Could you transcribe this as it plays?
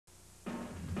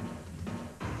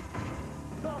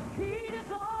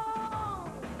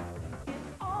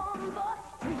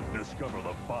Discover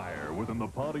the fire within the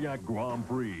Pontiac Grand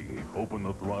Prix. Open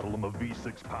the throttle in the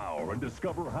V6 power and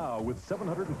discover how, with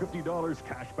 $750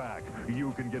 cash back,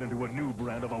 you can get into a new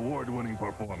brand of award-winning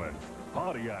performance.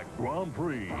 Pontiac Grand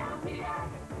Prix. Pontiac,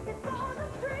 it's on the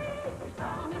street. It's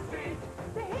on the street.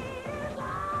 The heat is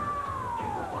on.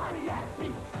 It's the Pontiac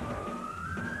heat.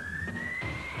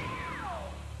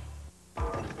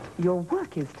 Your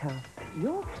work is tough.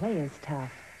 Your play is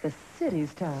tough. The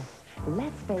city's tough.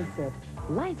 Let's face it,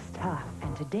 life's tough.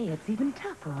 And today it's even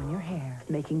tougher on your hair.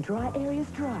 Making dry areas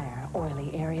drier,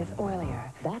 oily areas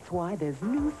oilier. That's why there's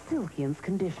new Silkience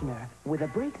conditioner. With a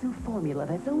breakthrough formula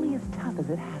that's only as tough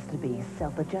as it has to be.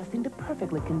 Self-adjusting to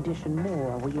perfectly condition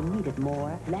more where you need it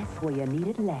more, less where you need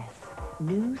it less.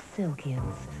 New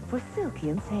Silkience for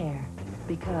Silkience hair.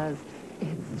 Because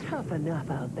it's tough enough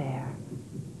out there.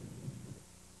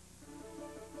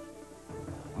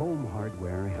 Home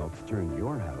hardware helps turn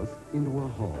your house into a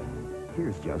home.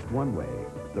 Here's just one way.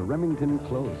 The Remington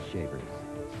Clothes Shavers.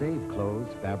 Save clothes,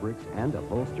 fabrics, and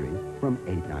upholstery from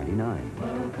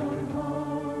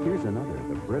 $8.99. Here's another,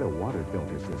 the Brita water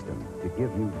filter system, to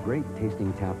give you great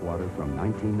tasting tap water from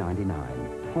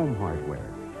 $19.99. Home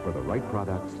hardware, for the right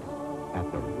products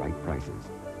at the right prices.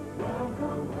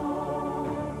 Welcome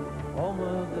home, home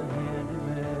of the handyman.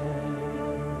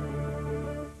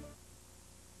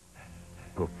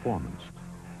 Performance.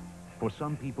 For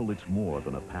some people, it's more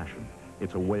than a passion.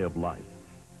 It's a way of life.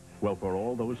 Well, for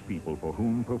all those people for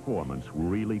whom performance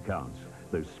really counts,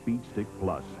 there's Speed Stick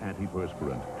Plus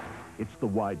antiperspirant. It's the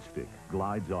wide stick,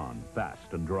 glides on,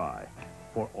 fast and dry,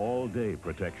 for all-day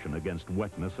protection against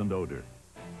wetness and odor.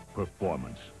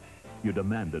 Performance. You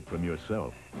demand it from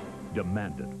yourself.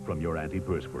 Demand it from your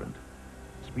antiperspirant.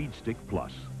 Speed Stick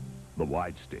Plus, the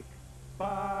wide stick.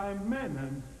 By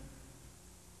Menon.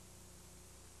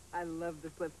 I loved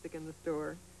this lipstick in the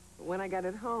store, but when I got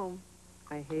it home,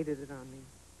 I hated it on me.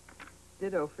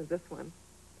 Ditto for this one,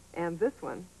 and this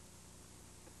one.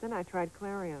 Then I tried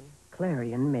Clarion.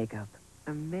 Clarion makeup.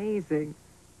 Amazing.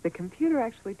 The computer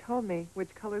actually told me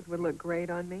which colors would look great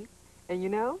on me, and you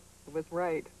know, it was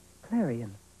right.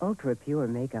 Clarion, ultra pure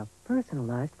makeup,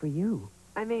 personalized for you.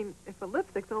 I mean, if a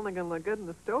lipstick's only going to look good in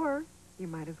the store, you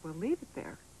might as well leave it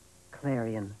there.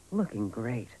 Clarion, looking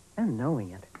great, and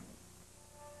knowing it.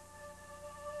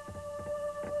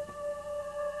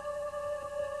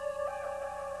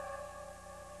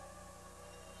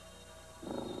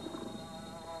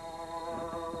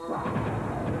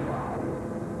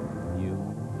 New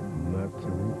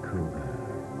Mercury Cougar.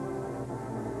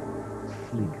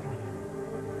 Sleeker.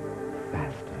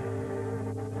 Faster.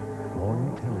 More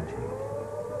intelligent.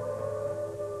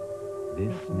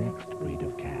 This next breed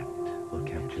of cat will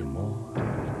capture more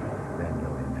than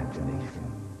your imagination.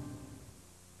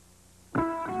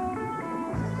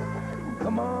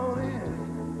 Come on in.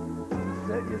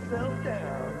 Set yourself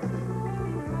down.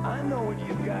 I know what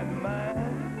you've got in mind.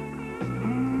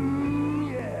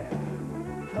 Yeah.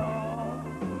 Tall,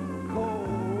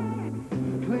 cold,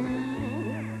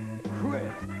 clean,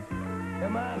 crisp.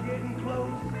 Am I getting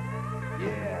close?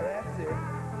 Yeah, that's it.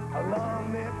 A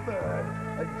long-neck bird.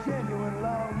 A genuine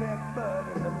long-neck bird.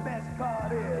 And the best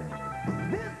part is,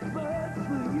 this bird's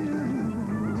for you.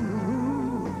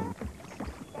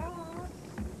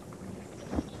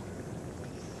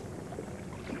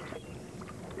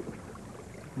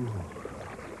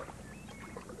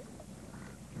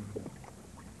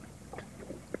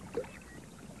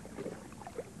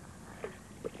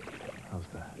 How's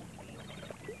that?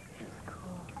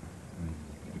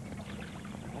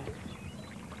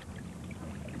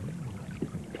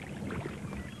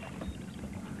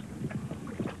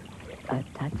 A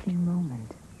touching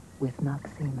moment with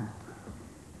Noxzema.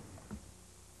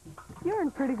 You're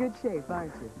in pretty good shape,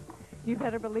 aren't you? You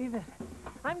better believe it.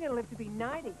 I'm going to live to be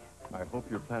 90. I hope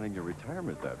you're planning your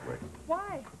retirement that way.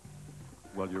 Why?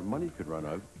 Well, your money could run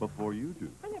out before you do.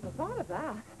 I never thought of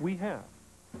that. We have.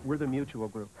 We're the Mutual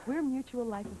Group. We're Mutual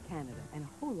Life of Canada, and a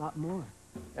whole lot more.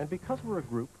 And because we're a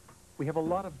group, we have a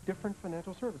lot of different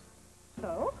financial services.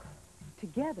 So?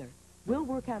 Together, we'll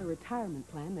work out a retirement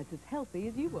plan that's as healthy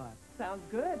as you are. Sounds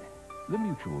good. The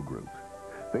Mutual Group.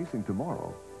 Facing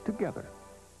tomorrow together.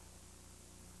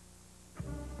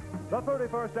 The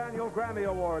 31st Annual Grammy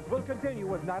Awards will continue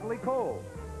with Natalie Cole,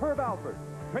 Herb Alpert,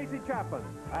 Tracy Chapman,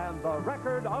 and the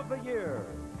Record of the Year.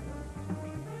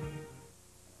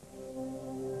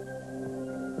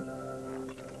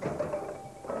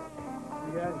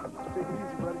 Yeah, take it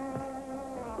easy, buddy.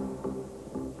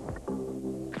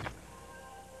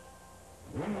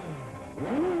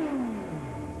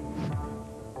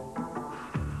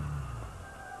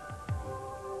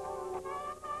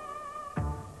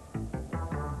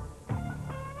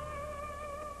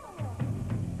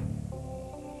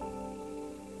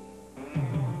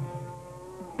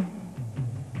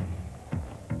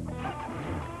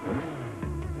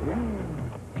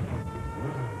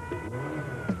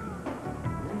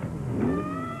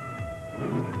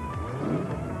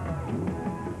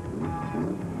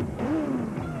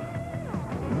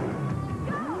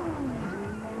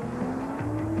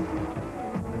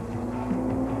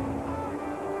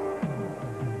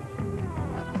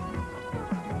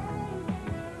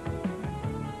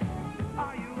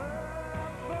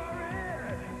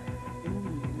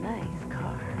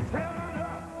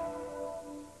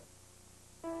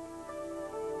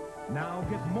 Now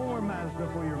get more Mazda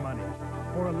for your money.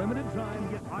 For a limited time,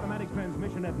 get automatic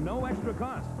transmission at no extra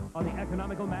cost on the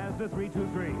economical Mazda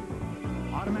 323.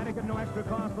 Automatic at no extra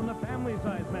cost on the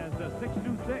family-size Mazda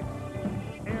 626.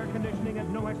 Air conditioning at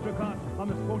no extra cost on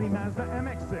the sporty Mazda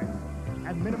MX-6.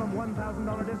 And minimum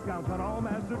 $1,000 discounts on all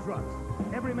Mazda trucks.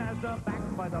 Every Mazda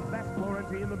backed by the best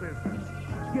warranty in the business.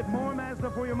 Get more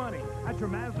Mazda for your money at your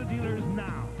Mazda dealers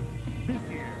now. This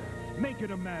year, make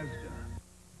it a Mazda.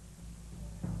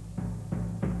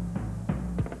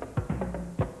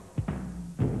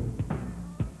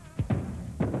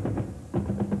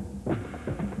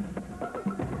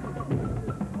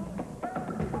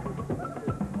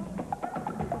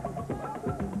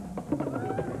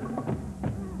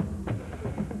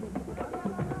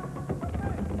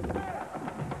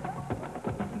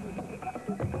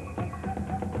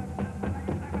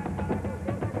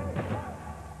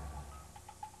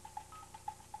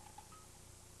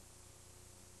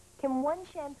 Can one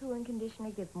shampoo and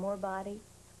conditioner give more body?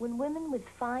 When women with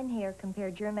fine hair compare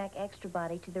Jhirmack Extra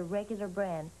Body to the regular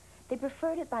brand, they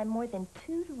preferred it by more than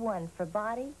 2 to 1 for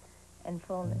body and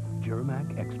fullness.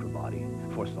 Jhirmack Extra Body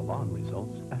for salon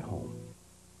results at home.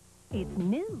 It's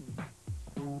new.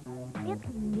 It's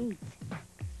neat.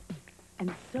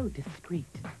 And so discreet.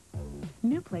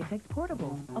 New Playtex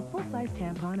Portables. A full-size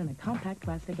tampon and a compact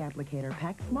plastic applicator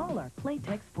packed smaller.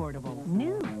 Playtex Portables.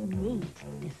 New. Neat.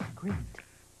 Discreet.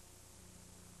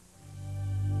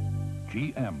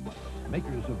 GM,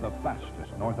 makers of the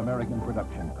fastest North American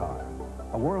production car.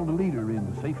 A world leader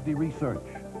in safety research.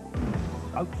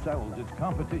 Outsells its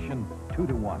competition 2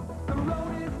 to 1. The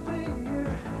road is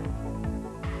clear.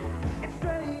 It's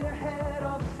straight ahead,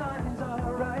 all the signs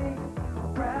are right.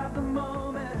 Grab the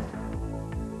moment.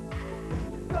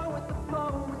 Go with the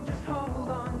flow and just hold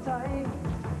on tight.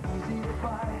 Easy to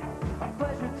buy, a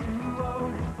pleasure to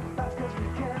own. That's 'cause we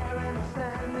care and we're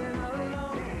standing alone.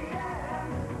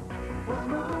 We're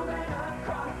moving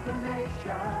across the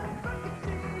nation. Look at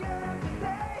GM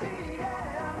today.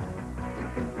 GM, you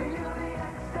can feel the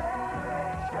acceleration.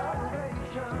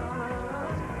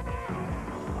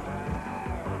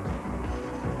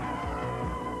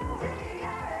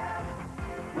 GM,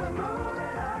 we're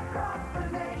moving across the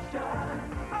nation.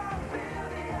 I feel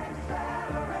the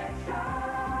acceleration.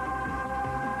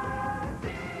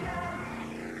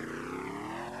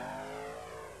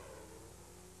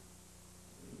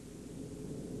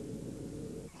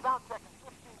 Sound check in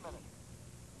 15 minutes.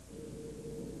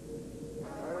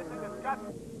 Everything is cut.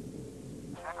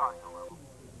 Check audio level.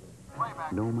 Playback.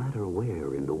 No matter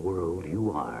where in the world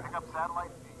you are, Pick up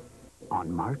satellite feed.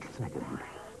 on March 2nd,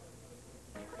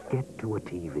 get to a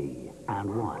TV and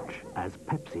watch as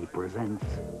Pepsi presents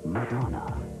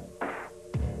Madonna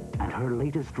and her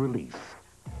latest release,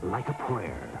 Like a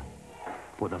Prayer,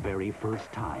 for the very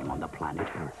first time on the planet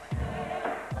Earth.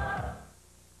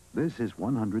 This is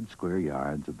 100 square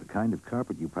yards of the kind of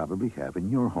carpet you probably have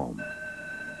in your home.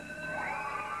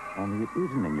 Only it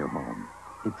isn't in your home.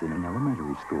 It's in an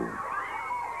elementary school.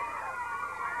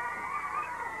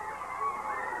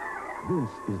 This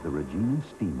is the Regina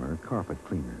Steamer Carpet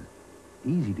Cleaner.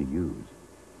 Easy to use,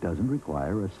 doesn't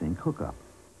require a sink hookup,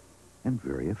 and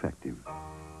very effective.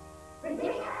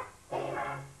 Regina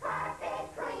Steamer Carpet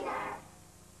Cleaner.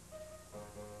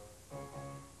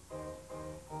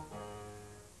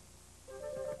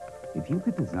 If you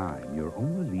could design your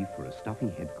own relief for a stuffy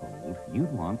head cold,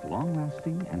 you'd want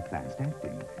long-lasting and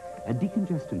fast-acting. A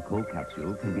decongestant cold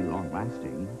capsule can be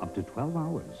long-lasting, up to 12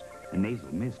 hours. A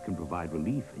nasal mist can provide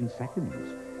relief in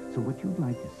seconds. So what you'd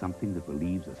like is something that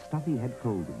relieves a stuffy head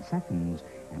cold in seconds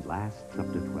and lasts up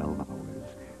to 12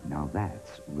 hours. Now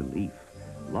that's relief.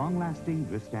 Long-lasting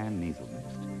Dristan nasal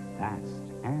mist. Fast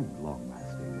and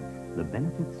long-lasting. The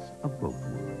benefits of both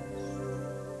worlds.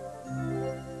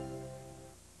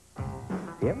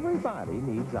 Everybody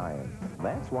needs iron.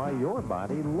 That's why your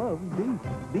body loves beef.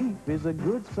 Beef is a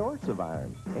good source of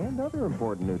iron and other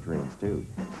important nutrients, too.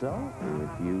 So,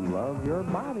 if you love your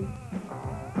body,